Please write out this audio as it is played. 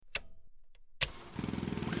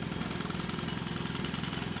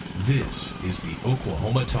This is the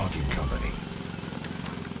Oklahoma Talking Company.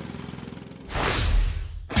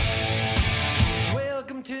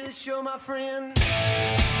 Welcome to the show, my friend.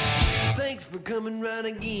 Thanks for coming round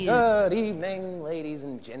again. Good evening, ladies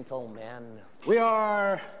and gentlemen. We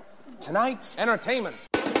are tonight's entertainment.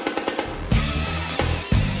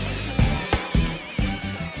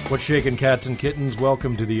 What's shaking, cats and kittens?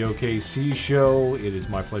 Welcome to the OKC Show. It is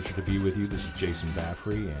my pleasure to be with you. This is Jason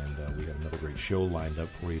Baffrey, and we have another great show lined up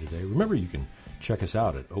for you today. Remember, you can check us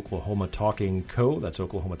out at Oklahoma Talking Co. That's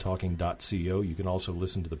oklahomatalking.co. You can also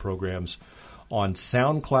listen to the programs on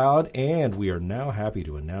SoundCloud, and we are now happy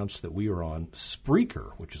to announce that we are on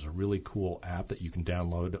Spreaker, which is a really cool app that you can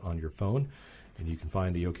download on your phone, and you can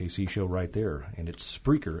find the OKC Show right there. And it's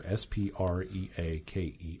Spreaker, S-P-R-E-A-K-E-R,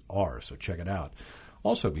 so check it out.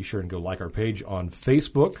 Also, be sure and go like our page on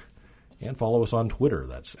Facebook and follow us on Twitter.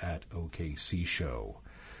 That's at OKC Show.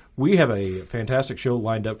 We have a fantastic show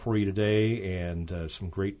lined up for you today, and some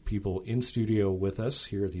great people in studio with us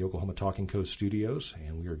here at the Oklahoma Talking Co. studios.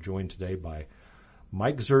 And we are joined today by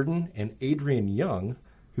Mike Zerden and Adrian Young,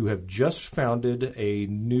 who have just founded a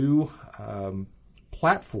new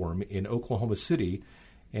platform in Oklahoma City,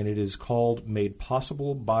 and it is called Made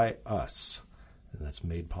Possible by Us. And that's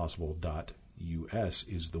madepossible.us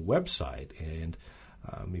is the website. And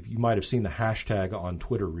if you might have seen the hashtag on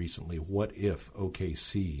Twitter recently, what if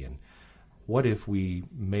OKC, and what if we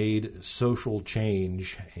made social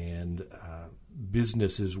change and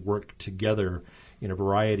businesses worked together in a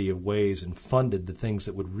variety of ways and funded the things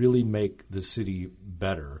that would really make the city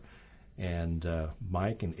better. And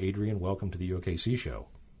Mike and Adrian, welcome to the OKC Show.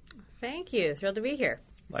 Thank you. Thrilled to be here.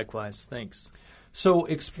 Likewise. Thanks. So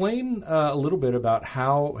explain a little bit about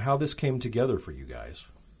how this came together for you guys.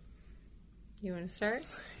 You want to start?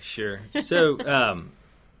 Sure. So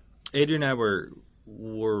Adrian and I were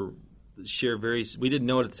share very. We didn't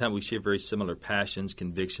know it at the time. We share very similar passions,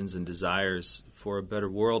 convictions, and desires for a better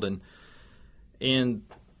world, and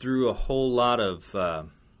through a whole lot of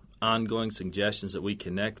ongoing suggestions that we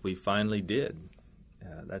connect, we finally did.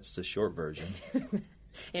 That's the short version.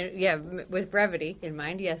 Yeah, with brevity in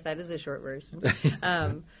mind, yes, that is a short version.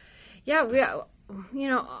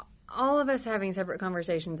 All of us having separate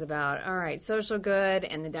conversations about, all right, social good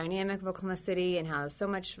and the dynamic of Oklahoma City and how so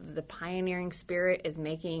much of the pioneering spirit is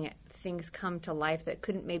making things come to life that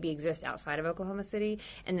couldn't maybe exist outside of Oklahoma City,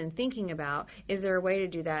 and then thinking about, is there a way to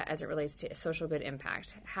do that as it relates to social good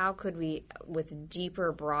impact? How could we, with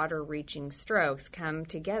deeper, broader reaching strokes, come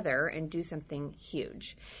together and do something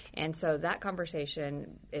huge? And so that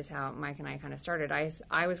conversation is how Mike and I kind of started.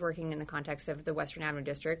 I was working in the context of the Western Avenue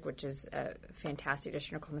District, which is a fantastic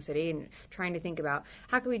district in Oklahoma City, and trying to think about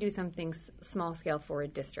how can we do something small scale for a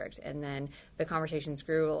district? And then the conversations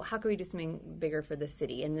grew, well, how can we do something bigger for the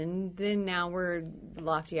city? And then now we're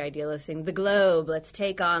lofty idealists saying the globe. Let's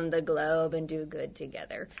take on the globe and do good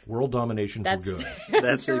together. World domination for good.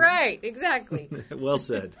 That's right. Exactly. Well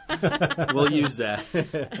said. We'll use that.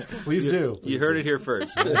 Please do. You heard it here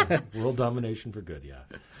first. World domination for good, yeah.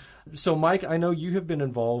 So, Mike, I know you have been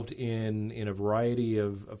involved in a variety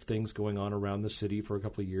of things going on around the city for a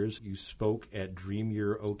couple of years. You spoke at Dream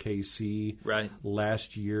Year OKC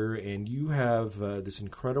last year, and you have this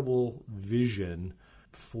incredible vision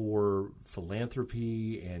for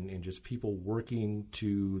philanthropy and just people working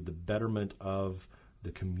to the betterment of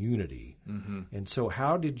the community. Mm-hmm. And so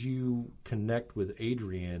how did you connect with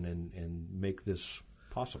Adrian and make this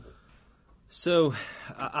possible? So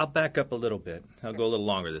I'll back up a little bit. I'll go a little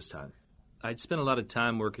longer this time. I'd spent a lot of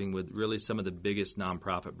time working with really some of the biggest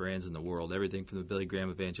nonprofit brands in the world, everything from the Billy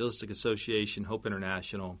Graham Evangelistic Association, Hope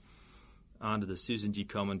International, on to the Susan G.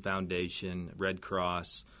 Komen Foundation, Red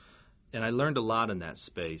Cross. And I learned a lot in that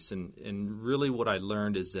space. And really what I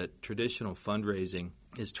learned is that traditional fundraising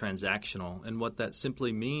is transactional. And what that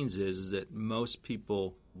simply means is that most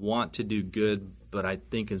people want to do good, but I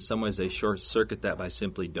think in some ways they short-circuit that by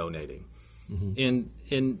simply donating. Mm-hmm.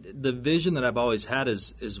 And the vision that I've always had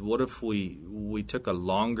is what if we took a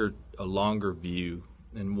longer view,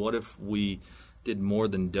 and what if we did more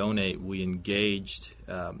than donate? We engaged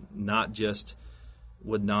not just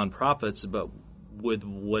with nonprofits, but with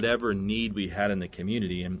whatever need we had in the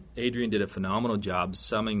community. And Adrian did a phenomenal job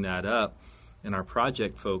summing that up in our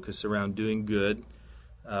project focus around doing good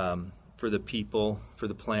for the people, for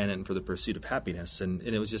the planet, and for the pursuit of happiness. And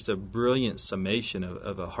it was just a brilliant summation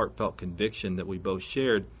of a heartfelt conviction that we both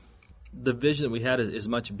shared. The vision that we had is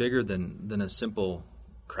much bigger than a simple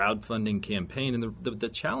crowdfunding campaign. And the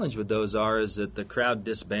challenge with those is that the crowd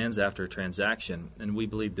disbands after a transaction, and we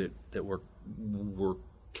believe that we're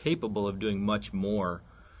capable of doing much more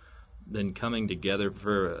than coming together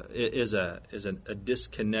for is a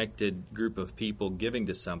disconnected group of people giving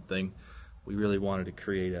to something. We really wanted to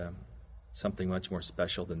create something much more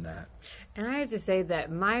special than that. And I have to say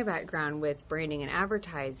that my background with branding and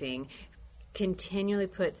advertising continually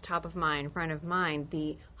puts top of mind, front of mind,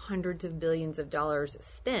 the hundreds of billions of dollars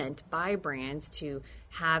spent by brands to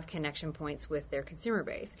have connection points with their consumer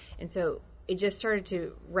base. And so it just started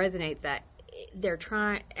to resonate that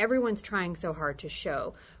everyone's trying so hard to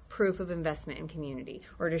show proof of investment in community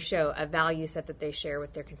or to show a value set that they share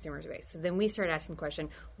with their consumer base. So then we started asking the question,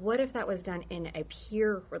 what if that was done in a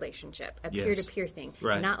peer relationship, a peer-to-peer thing,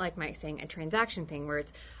 not like Mike's saying, a transaction thing where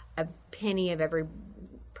it's a penny of every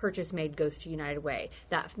purchase made goes to United Way.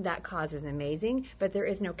 That cause is amazing, but there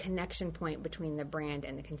is no connection point between the brand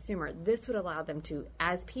and the consumer. This would allow them to,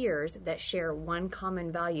 as peers that share one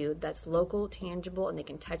common value that's local, tangible, and they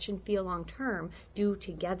can touch and feel long term, do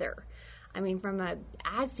together. I mean, from an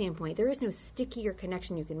ad standpoint, there is no stickier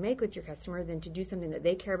connection you can make with your customer than to do something that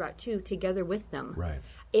they care about too, together with them. Right.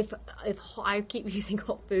 If I keep using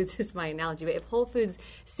Whole Foods as my analogy, but if Whole Foods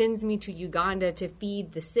sends me to Uganda to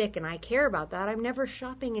feed the sick and I care about that, I'm never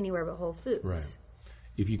shopping anywhere but Whole Foods. Right.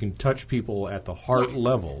 If you can touch people at the heart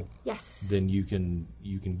level, then you can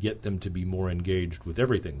get them to be more engaged with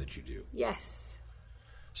everything that you do. Yes.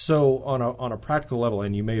 So on a practical level,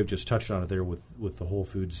 and you may have just touched on it there with the Whole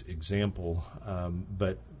Foods example,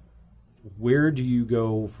 but where do you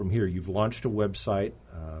go from here? You've launched a website,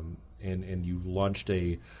 and you've launched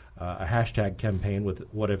a hashtag campaign with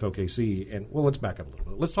What If OKC. And, well, let's back up a little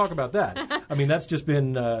bit. Let's talk about that. I mean, that's just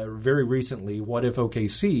been very recently, What If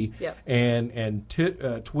OKC. Yep. And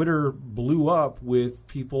Twitter blew up with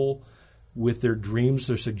people with their dreams,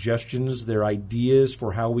 their suggestions, their ideas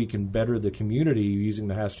for how we can better the community using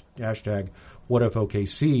the hashtag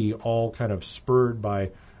WhatIfOKC, all kind of spurred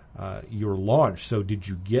by your launch. So did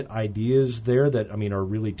you get ideas there that, I mean, are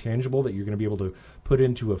really tangible that you're going to be able to put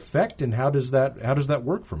into effect? And how does that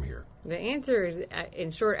work from here? The answer is, in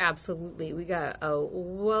short, absolutely. We got a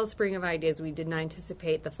wellspring of ideas. We did not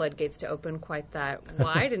anticipate the floodgates to open quite that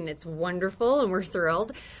wide, and it's wonderful, and we're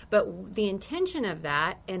thrilled. But the intention of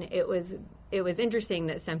that, and it was interesting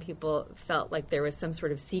that some people felt like there was some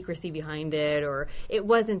sort of secrecy behind it, or it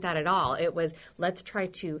wasn't that at all. It was, let's try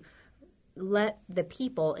to let the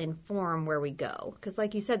people inform where we go. Because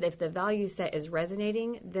like you said, if the value set is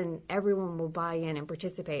resonating, then everyone will buy in and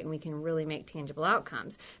participate, and we can really make tangible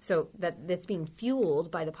outcomes. So that's being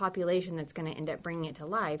fueled by the population that's going to end up bringing it to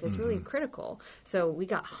life is really critical. So we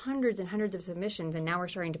got hundreds and hundreds of submissions, and now we're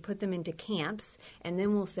starting to put them into camps, and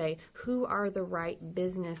then we'll say, who are the right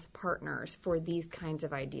business partners for these kinds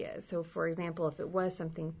of ideas? So, for example, if it was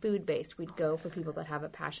something food-based, we'd go for people that have a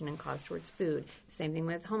passion and cause towards food. Same thing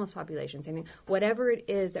with homeless population. Same thing. Whatever it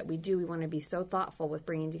is that we do, we want to be so thoughtful with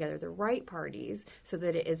bringing together the right parties so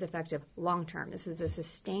that it is effective long-term. This is a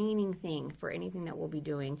sustaining thing for anything that we'll be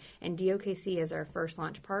doing. And DOKC, as our first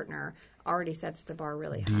launch partner, already sets the bar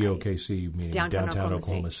really high. DOKC meaning downtown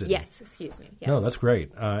Oklahoma City. Yes, excuse me. Yes. No, that's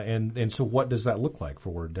great. And so what does that look like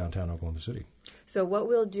for downtown Oklahoma City? So what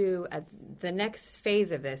we'll do at the next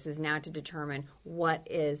phase of this is now to determine what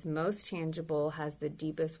is most tangible, has the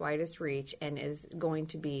deepest, widest reach, and is going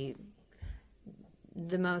to be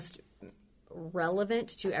the most relevant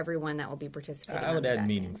to everyone that will be participating. I would add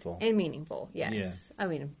meaningful. And meaningful, yes. Yeah. I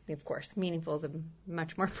mean, of course, meaningful is a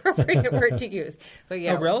much more appropriate word to use. But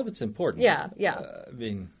yeah, relevant's important. Yeah.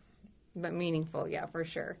 But meaningful, yeah, for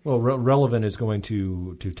sure. Well, relevant is going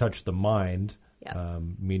to touch the mind. Yep.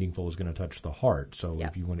 Meaningful is going to touch the heart. So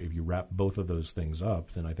if you wrap both of those things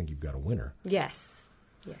up, then I think you've got a winner. Yes.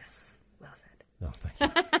 Well said. No, thank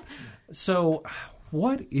you. So,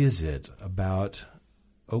 what is it about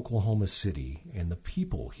Oklahoma City and the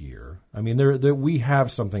people here? I mean, we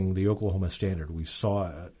have something, the Oklahoma Standard. We saw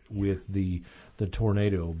it with the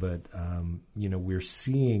tornado, but we're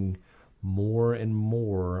seeing more and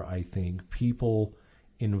more, I think, people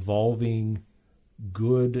involving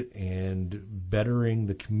good and bettering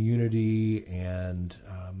the community and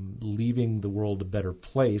leaving the world a better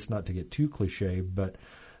place. Not to get too cliche, but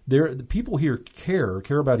the people here care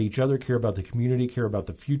about each other, care about the community, care about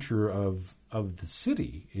the future of the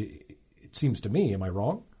city. It seems to me. Am I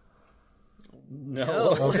wrong?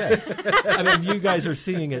 No. Okay. I mean, you guys are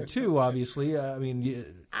seeing it too, obviously.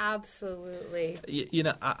 Absolutely.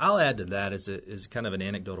 I'll add to that as kind of an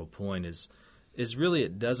anecdotal point is really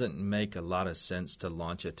it doesn't make a lot of sense to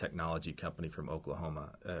launch a technology company from Oklahoma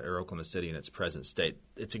or Oklahoma City in its present state.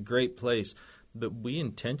 It's a great place, but we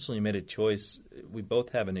intentionally made a choice. We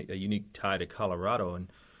both have a unique tie to Colorado, and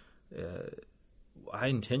I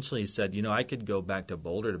intentionally said, I could go back to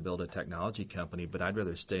Boulder to build a technology company, but I'd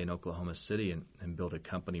rather stay in Oklahoma City and build a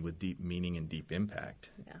company with deep meaning and deep impact.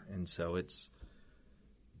 Yeah. And so it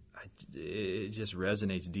just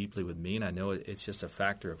resonates deeply with me, and I know it's just a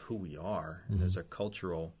factor of who we are. Mm-hmm. There's a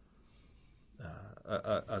cultural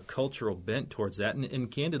bent towards that,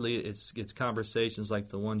 and candidly, it's conversations like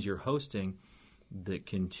the ones you're hosting that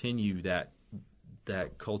continue that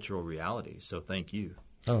cultural reality. So thank you.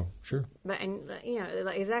 Oh, sure. But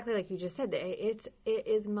exactly like you just said, it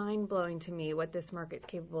is mind blowing to me what this market's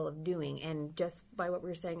capable of doing, and just by what we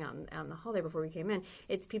were saying out in the hall there before we came in,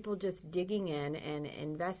 it's people just digging in and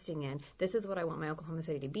investing in. This is what I want my Oklahoma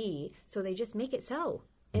City to be, so they just make it so,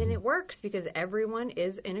 and it works because everyone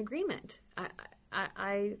is in agreement.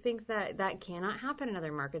 I think that cannot happen in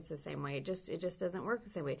other markets the same way. It just doesn't work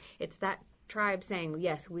the same way. It's that tribe saying,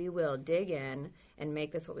 yes, we will dig in and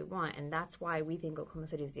make this what we want, and that's why we think Oklahoma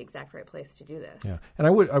City is the exact right place to do this. Yeah, and I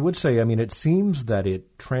would say, it seems that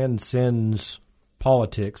it transcends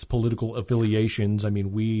politics, political affiliations. There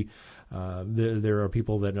are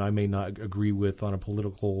people that I may not agree with on a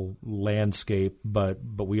political landscape, but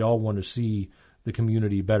we all want to see the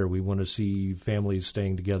community better. We want to see families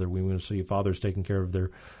staying together. We want to see fathers taking care of their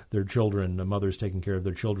children, mothers taking care of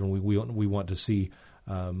their children. We want to see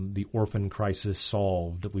the orphan crisis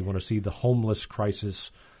solved. We want to see the homeless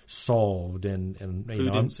crisis solved, and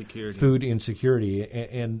food insecurity,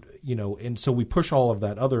 and so we push all of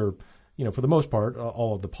that other, for the most part,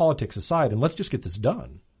 all of the politics aside, and let's just get this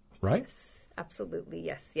done, right? Yes, absolutely,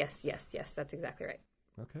 yes. That's exactly right.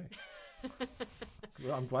 Okay.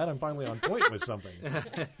 Well, I'm glad I'm finally on point with something.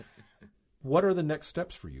 What are the next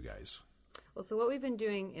steps for you guys? Well, so what we've been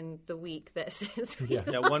doing in the week that since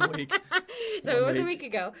 1 week. So it was a week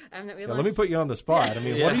ago that we launched. Let me put you on the spot. What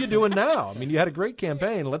are you doing now? You had a great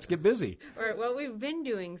campaign. Let's get busy. Or what we've been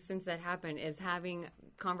doing since that happened is having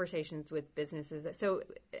conversations with businesses. So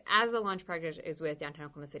as the launch project is with Downtown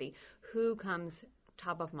Oklahoma City, who comes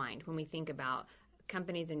top of mind when we think about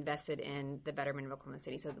companies invested in the betterment of Oklahoma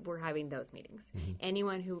City? So we're having those meetings. Mm-hmm.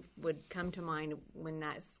 Anyone who would come to mind when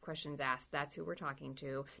that question's asked, that's who we're talking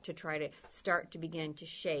to try to start to begin to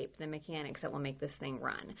shape the mechanics that will make this thing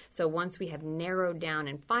run. So once we have narrowed down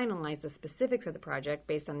and finalized the specifics of the project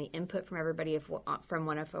based on the input from everybody from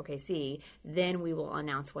one of OKC, then we will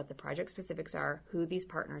announce what the project specifics are, who these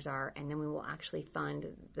partners are, and then we will actually fund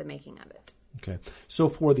the making of it. Okay, so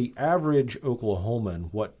for the average Oklahoman,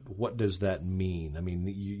 what does that mean?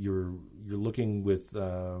 You're looking with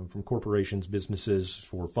from corporations, businesses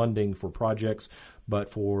for funding for projects,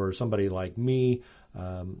 but for somebody like me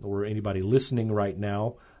or anybody listening right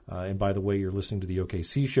now, and by the way, you're listening to the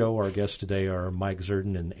OKC Show. Our guests today are Mike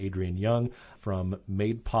Zerden and Adrian Young from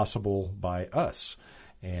Made Possible by Us,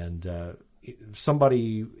 and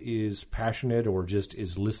somebody is passionate or just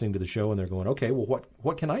is listening to the show and they're going, okay, well,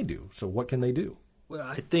 what can I do? So what can they do? Well,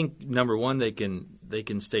 I think number one, they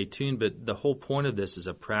can stay tuned, but the whole point of this is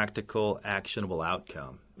a practical, actionable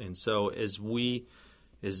outcome. And so as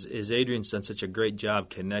Adrian's done such a great job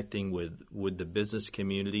connecting with the business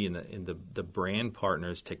community and the brand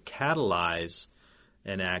partners to catalyze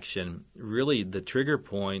an action, really the trigger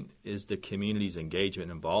point is the community's engagement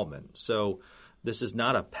and involvement. So this is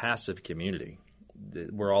not a passive community.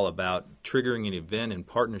 We're all about triggering an event in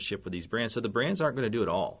partnership with these brands. So the brands aren't going to do it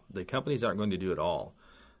all. The companies aren't going to do it all.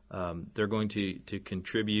 They're going to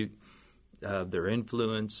contribute their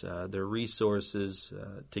influence, their resources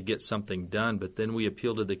to get something done. But then we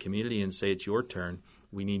appeal to the community and say, it's your turn.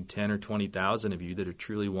 We need 10 or 20,000 of you that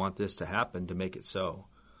truly want this to happen to make it so.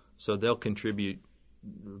 So they'll contribute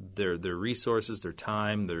their resources, their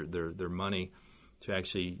time, their money to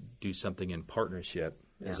actually do something in partnership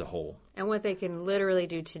as a whole. And what they can literally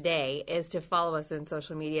do today is to follow us in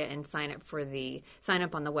social media and sign up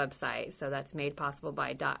on the website. So that's Made Possible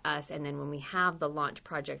by .us. And then when we have the launch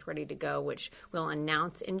project ready to go, which we'll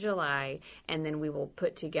announce in July, and then we will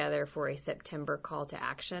put together for a September call to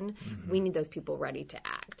action, we need those people ready to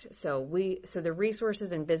act. So the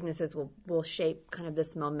resources and businesses will shape kind of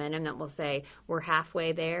this momentum that will say we're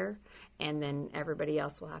halfway there, and then everybody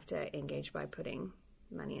else will have to engage by putting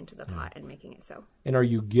money into the pot and making it so. And are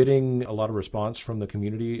you getting a lot of response from the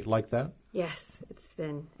community like that? Yes, it's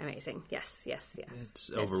been amazing. Yes.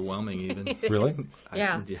 It's overwhelming even. Really?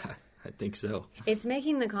 Yeah. I think so. It's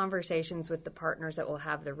making the conversations with the partners that will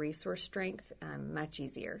have the resource strength much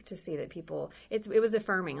easier to see that people, it was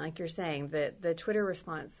affirming, like you're saying, that the Twitter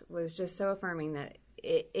response was just so affirming that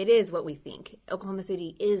it is what we think. Oklahoma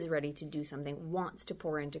City is ready to do something, wants to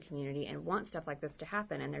pour into community, and wants stuff like this to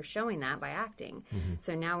happen, and they're showing that by acting.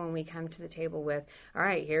 So now when we come to the table with, all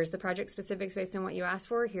right, here's the project specifics based on what you asked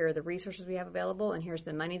for, here are the resources we have available, and here's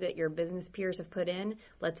the money that your business peers have put in,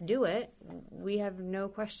 let's do it, we have no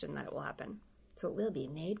question that it will happen. So it will be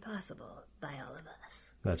made possible by all of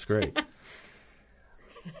us. That's great.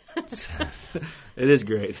 It is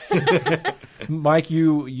great. Mike,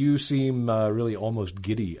 you seem really almost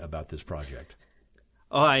giddy about this project.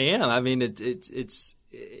 Oh, I am. I mean, it's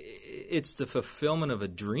the fulfillment of a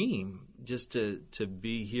dream just to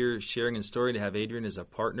be here sharing a story, to have Adrian as a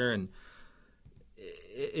partner, and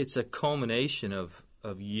it's a culmination of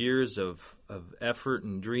years of effort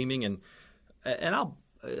and dreaming, and a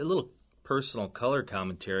little personal color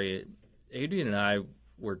commentary. Adrian and I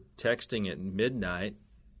were texting at midnight.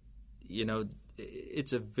 You know,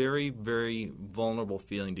 it's a very, very vulnerable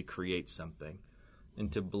feeling to create something,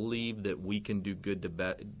 and to believe that we can do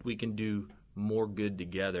we can do more good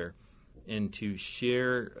together, and to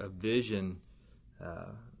share a vision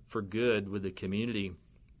for good with the community.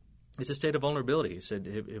 It's a state of vulnerability. He said,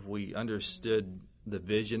 if we understood the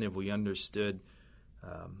vision, if we understood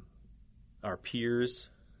our peers,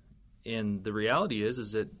 and the reality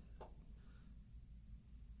is that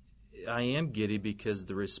I am giddy because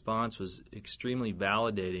the response was extremely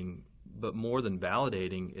validating, but more than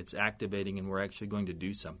validating, it's activating, and we're actually going to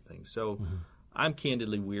do something. So I'm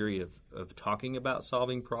candidly weary of talking about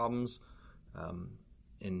solving problems,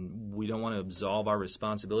 and we don't want to absolve our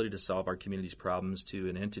responsibility to solve our community's problems to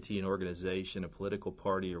an entity, an organization, a political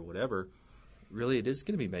party, or whatever. Really, it is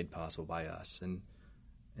going to be made possible by us. And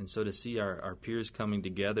so to see our peers coming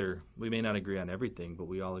together, we may not agree on everything, but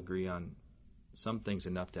we all agree on some things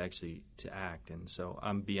enough to actually to act. And so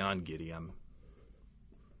I'm beyond giddy. I'm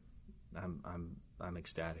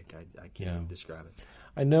ecstatic. I can't even describe it.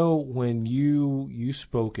 I know when you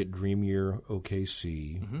spoke at Dream Year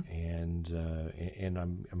OKC, and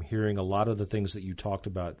I'm hearing a lot of the things that you talked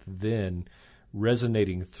about then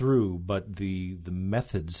resonating through, but the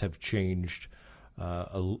methods have changed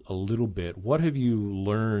a little bit. What have you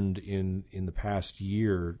learned in the past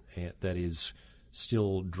year that is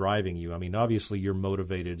still driving you? I mean, obviously you're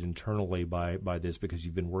motivated internally by this because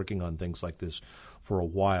you've been working on things like this for a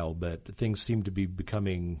while, but things seem to be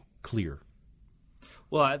becoming clear.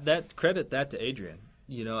 Well, credit that to Adrian.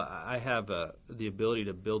 You know, I have the ability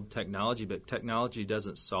to build technology, but technology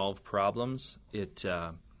doesn't solve problems.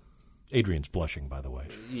 Adrian's blushing, by the way.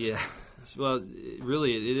 Yeah. Well,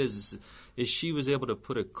 really, it is she was able to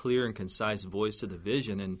put a clear and concise voice to the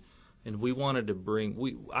vision, and we wanted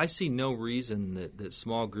to I see no reason that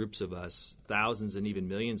small groups of us, thousands and even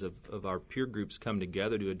millions of our peer groups, come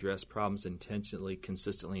together to address problems intentionally,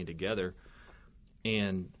 consistently, and together.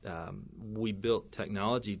 And we built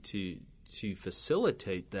technology to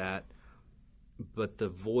facilitate that, but the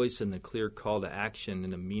voice and the clear call to action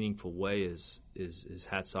in a meaningful way is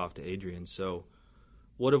hats off to Adrian. So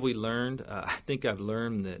what have we learned? I think I've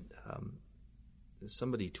learned that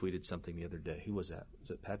somebody tweeted something the other day. Who was that?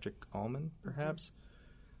 Was it Patrick Allman, perhaps?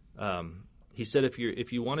 He said, if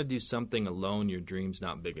you want to do something alone, your dream's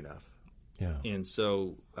not big enough. Yeah. And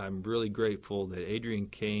so I'm really grateful that Adrian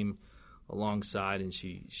came alongside, and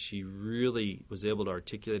she really was able to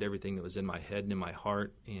articulate everything that was in my head and in my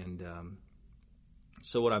heart. And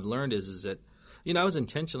so what I've learned is that, you know, I was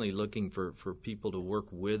intentionally looking for people to work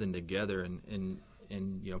with and together, and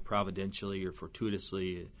you know, providentially or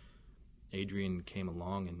fortuitously, Adrian came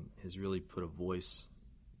along and has really put a voice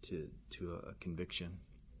to a conviction.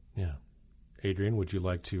 Yeah. Adrian, would you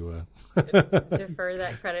like to defer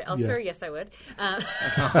that credit elsewhere? Yeah. Yes, I would.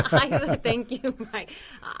 Thank you, Mike.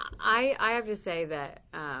 I have to say that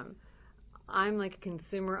I'm like a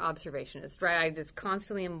consumer observationist, right? I just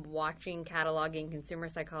constantly am watching, cataloging. Consumer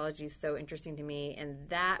psychology is so interesting to me, and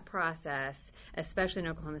that process, especially in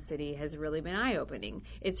Oklahoma City, has really been eye-opening.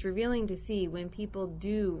 It's revealing to see when people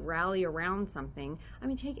do rally around something. I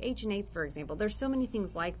mean, take H&H, for example. There's so many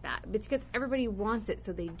things like that. It's because everybody wants it,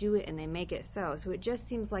 so they do it and they make it so. So it just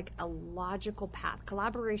seems like a logical path.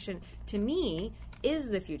 Collaboration, to me, is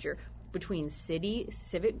the future between city,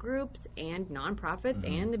 civic groups, and nonprofits,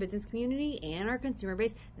 and the business community, and our consumer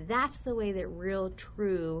base. That's the way that real,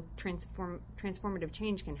 true, transformative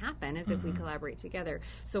change can happen, is if we collaborate together.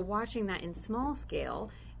 So watching that in small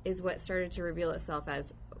scale is what started to reveal itself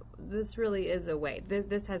as, this really is a way.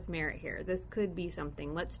 This has merit here. This could be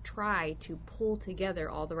something. Let's try to pull together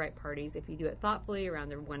all the right parties. If you do it thoughtfully around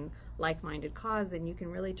the one like-minded cause, then you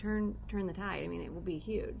can really turn the tide. I mean, it will be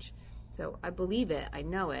huge. So I believe it, I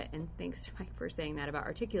know it, and thanks to Mike for saying that about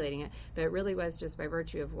articulating it. But it really was just by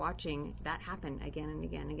virtue of watching that happen again and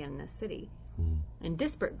again and again in this city. In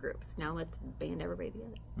disparate groups. Now let's band everybody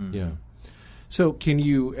together. Yeah. So can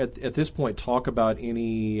you, at this point, talk about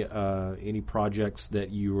any projects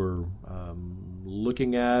that you are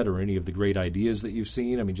looking at, or any of the great ideas that you've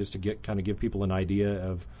seen? I mean, just to give people an idea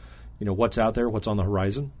of, what's out there, what's on the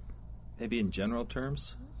horizon. Maybe in general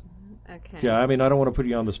terms. Okay. Yeah, I mean, I don't want to put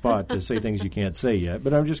you on the spot to say things you can't say yet,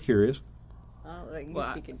 but I'm just curious. I'll let you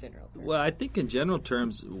speak in general terms. Well, I think in general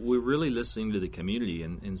terms, we're really listening to the community,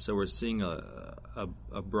 and so we're seeing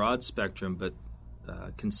a broad spectrum, but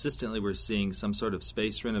consistently we're seeing some sort of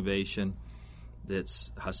space renovation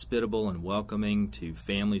that's hospitable and welcoming to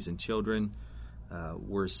families and children.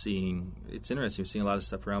 We're seeing, it's interesting, we're seeing a lot of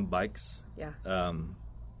stuff around bikes,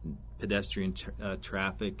 pedestrian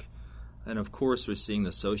traffic, and of course we're seeing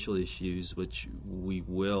the social issues, which we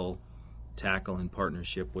will tackle in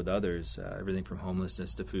partnership with others, everything from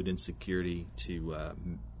homelessness to food insecurity to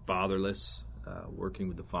fatherless, working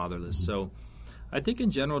with the fatherless. So I think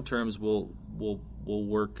in general terms we'll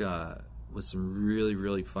work with some really,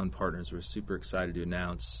 really fun partners we're super excited to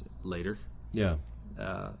announce later. Yeah.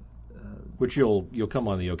 Which you'll come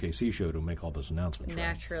on the OKC show to make all those announcements, right?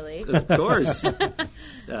 Naturally. Of course.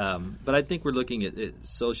 But I think we're looking at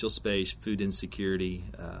social space, food insecurity,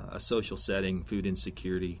 a social setting, food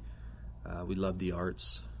insecurity. We love the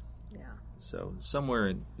arts. Yeah. So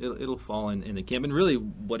somewhere it'll fall in the camp. And really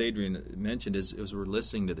what Adrian mentioned is we're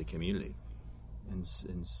listening to the community and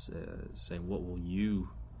saying, what will you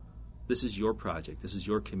 – this is your project. This is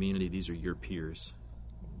your community. These are your peers.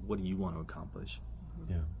 What do you want to accomplish?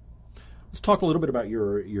 Yeah. Let's talk a little bit about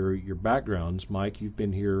your backgrounds, Mike. You've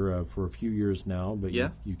been here for a few years now, but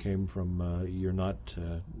you came from you're not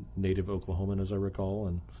native Oklahoman, as I recall,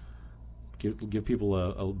 and give people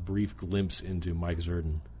a brief glimpse into Mike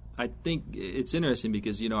Zerden. I think it's interesting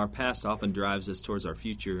because our past often drives us towards our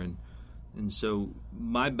future, and so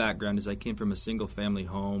my background is I came from a single family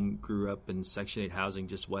home, grew up in Section 8 housing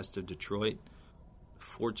just west of Detroit.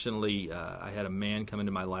 Fortunately, I had a man come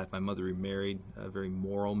into my life. My mother remarried, a very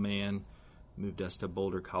moral man. Moved us to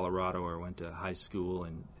Boulder, Colorado, where I went to high school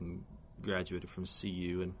and graduated from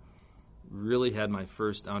CU, and really had my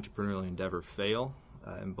first entrepreneurial endeavor fail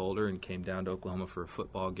in Boulder, and came down to Oklahoma for a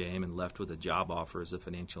football game and left with a job offer as a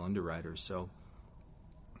financial underwriter. So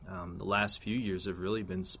the last few years have really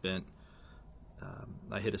been spent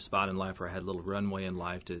I hit a spot in life where I had a little runway in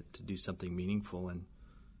life to do something meaningful, and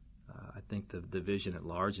I think the vision at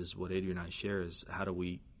large is what Adrian and I share is how do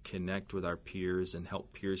we connect with our peers and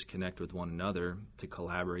help peers connect with one another to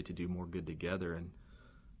collaborate to do more good together. And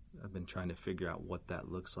I've been trying to figure out what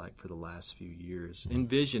that looks like for the last few years,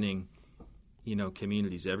 envisioning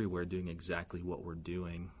communities everywhere doing exactly what we're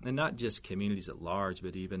doing, and not just communities at large,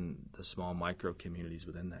 but even the small micro communities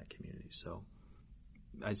within that community. So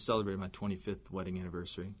I celebrated my 25th wedding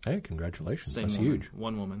anniversary. Hey, congratulations. Same That's woman, huge.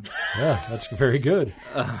 One woman. Yeah, that's very good.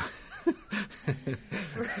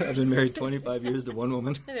 I've been married 25 years to one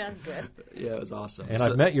woman. Yeah, good. Yeah, it was awesome. And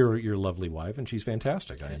I've met your lovely wife, and she's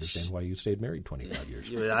fantastic. I understand why you stayed married 25 years.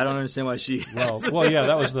 I don't understand why she... Well, yeah,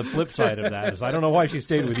 that was the flip side of that. Is I don't know why she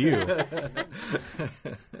stayed with you.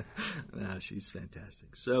 Nah, she's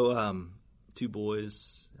fantastic. So, 2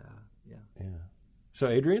 boys, Yeah. So,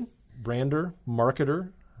 Adrian, brander,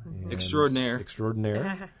 marketer. Extraordinaire.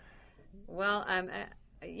 Well,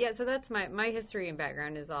 so that's my history and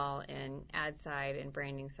background is all in ad side and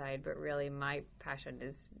branding side, but really my passion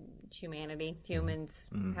is humanity, humans,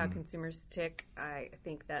 how consumers tick. I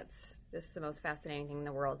think that's just the most fascinating thing in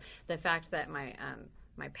the world. The fact that my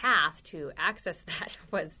path to access that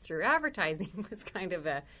was through advertising was kind of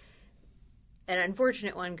an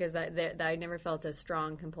unfortunate one because I never felt a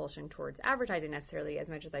strong compulsion towards advertising necessarily as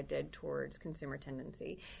much as I did towards consumer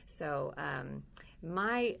tendency. So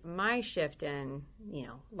my shift in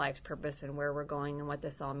life's purpose and where we're going and what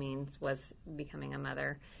this all means was becoming a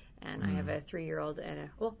mother. And I have a 3-year-old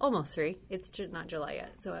and almost 3. It's not July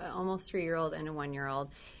yet. So almost 3-year-old and a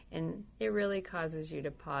 1-year-old. And it really causes you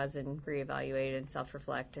to pause and reevaluate and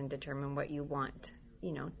self-reflect and determine what you want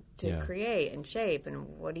to create and shape, and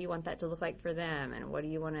what do you want that to look like for them, and what do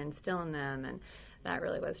you want to instill in them, and that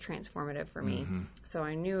really was transformative for me. So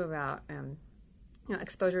I knew about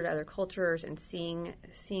exposure to other cultures and seeing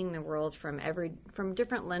the world from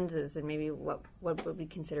different lenses than maybe what would be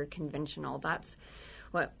considered conventional. That's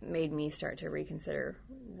what made me start to reconsider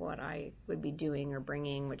what I would be doing or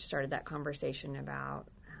bringing, which started that conversation about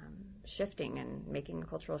shifting and making a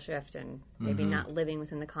cultural shift and maybe not living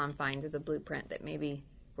within the confines of the blueprint that maybe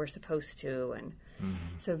we're supposed to. And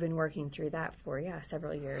so I've been working through that for,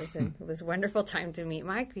 several years. And it was a wonderful time to meet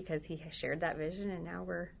Mike because he has shared that vision, and now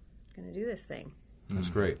we're going to do this thing. That's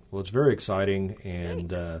great. Well, it's very exciting,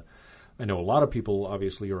 and I know a lot of people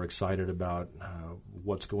obviously are excited about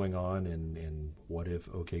what's going on and what if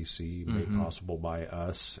OKC made possible by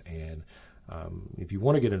us. And if you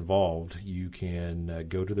want to get involved, you can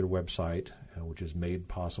go to their website, which is made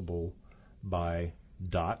possible by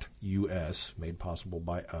 .us, made possible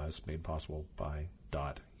by us, made possible by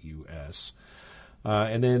 .us.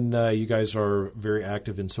 And then you guys are very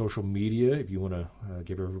active in social media. If you want to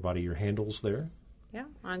give everybody your handles there. Yeah,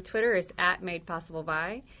 on Twitter it's at Made Possible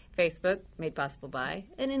By, Facebook Made Possible By,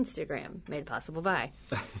 and Instagram Made Possible By.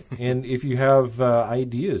 And if you have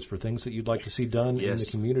ideas for things that you'd like to see done in the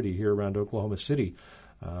community here around Oklahoma City,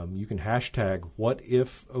 you can hashtag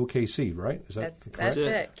 #WhatIfOKC, right? Is that correct? That's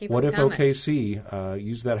it. Keep What them if coming. OKC?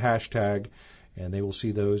 Use that hashtag, and they will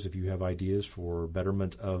see those if you have ideas for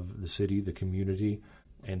betterment of the city, the community,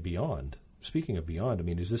 and beyond. Speaking of beyond, I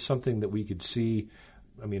mean, is this something that we could see?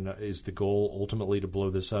 I mean, is the goal ultimately to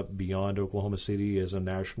blow this up beyond Oklahoma City as a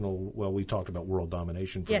national? Well, we talked about world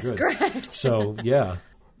domination for good. Yes, correct. So, yeah.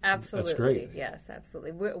 Absolutely. That's great. Yes,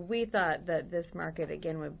 absolutely. We thought that this market,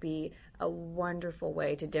 again, would be a wonderful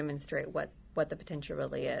way to demonstrate what the potential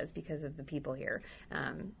really is because of the people here.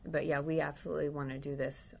 But, yeah, we absolutely want to do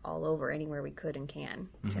this all over, anywhere we could and can,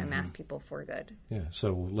 to amass people for good. Yeah,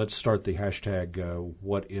 so let's start the hashtag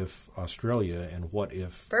what if Australia and what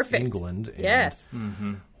if England and yes.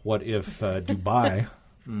 What if Dubai.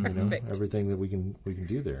 You know, everything that we can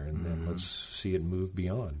do there, and then let's see it move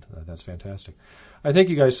beyond. That's fantastic. I thank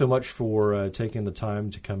you guys so much for taking the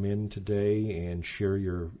time to come in today and share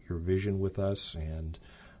your vision with us. And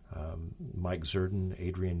Mike Zerden,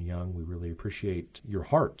 Adrian Young, we really appreciate your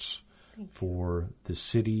hearts for the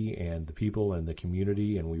city and the people and the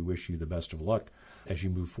community, and we wish you the best of luck as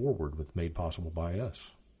you move forward with Made Possible by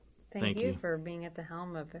Us. Thank you for being at the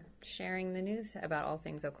helm of sharing the news about all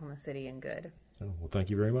things Oklahoma City and good. Well, thank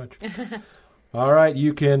you very much. All right,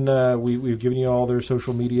 you can. We've given you all their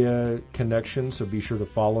social media connections, so be sure to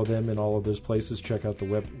follow them in all of those places. Check out the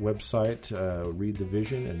website, read the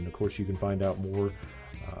vision, and of course, you can find out more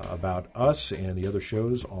about us and the other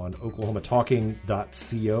shows on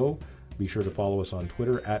oklahomatalking.co. Be sure to follow us on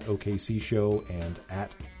Twitter at OKC Show and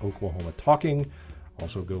at Oklahoma Talking.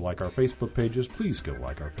 Also, go like our Facebook pages. Please go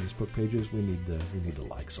like our Facebook pages. We need the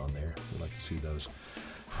likes on there. We'd like to see those.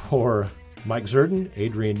 For Mike Zerden,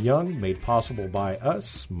 Adrian Young, made possible by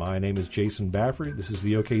us. My name is Jason Baffrey. This is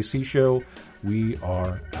the OKC Show. We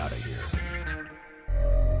are out of here.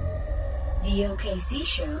 The OKC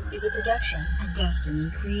Show is a production of Destiny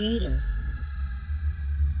Creative.